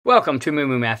Welcome to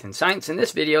MooMooMath and Science. In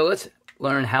this video, let's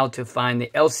learn how to find the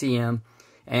LCM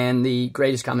and the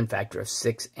greatest common factor of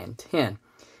 6 and 10.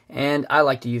 And I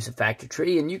like to use a factor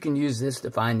tree, and you can use this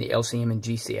to find the LCM and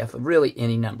GCF of really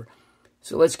any number.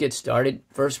 So let's get started.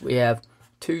 First, we have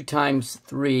 2 times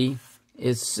 3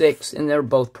 is 6, and they're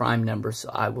both prime numbers, so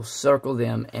I will circle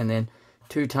them. And then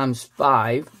 2 times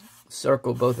 5,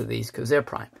 circle both of these because they're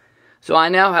prime. So I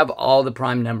now have all the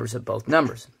prime numbers of both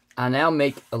numbers. I now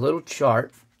make a little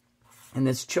chart. And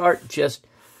this chart just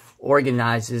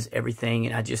organizes everything,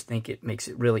 and I just think it makes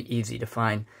it really easy to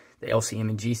find the LCM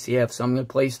and GCF. So I'm going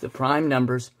to place the prime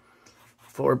numbers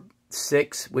for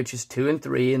 6, which is 2 and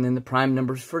 3, and then the prime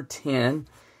numbers for 10.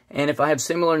 And if I have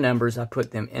similar numbers, I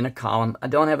put them in a column. I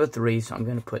don't have a 3, so I'm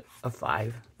going to put a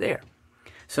 5 there.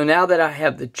 So now that I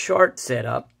have the chart set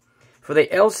up, for the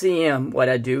LCM, what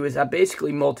I do is I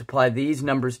basically multiply these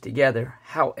numbers together.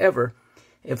 However,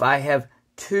 if I have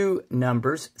 2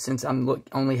 numbers, since I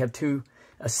only have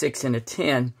a 6 and a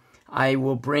 10, I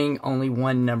will bring only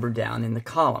one number down in the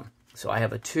column. So I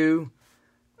have a 2,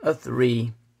 a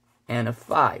 3, and a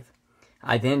 5.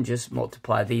 I then just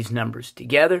multiply these numbers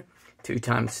together. 2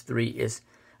 times 3 is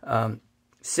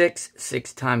 6.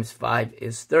 6 times 5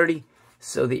 is 30.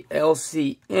 So the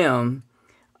LCM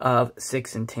of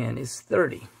 6 and 10 is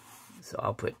 30. So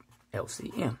I'll put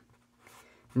LCM.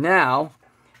 Now,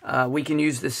 we can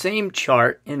use the same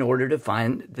chart in order to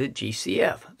find the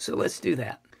GCF. So let's do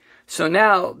that. So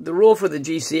now the rule for the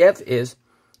GCF is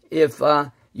if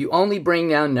you only bring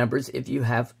down numbers if you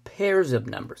have pairs of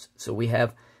numbers. So we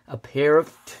have a pair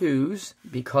of 2s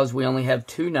because we only have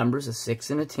 2 numbers, a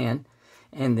 6 and a 10.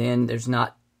 And then there's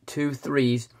not 2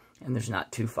 3s and there's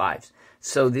not 2 5s.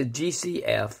 So the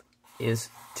GCF is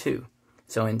 2.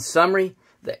 So in summary,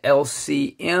 the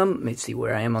LCM, let me see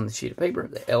where I am on the sheet of paper.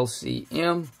 The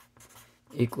LCM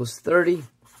equals 30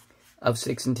 of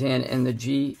 6 and 10, and the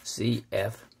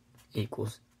GCF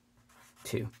equals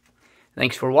 2.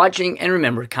 Thanks for watching, and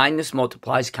remember, kindness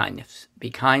multiplies kindness. Be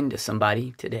kind to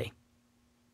somebody today.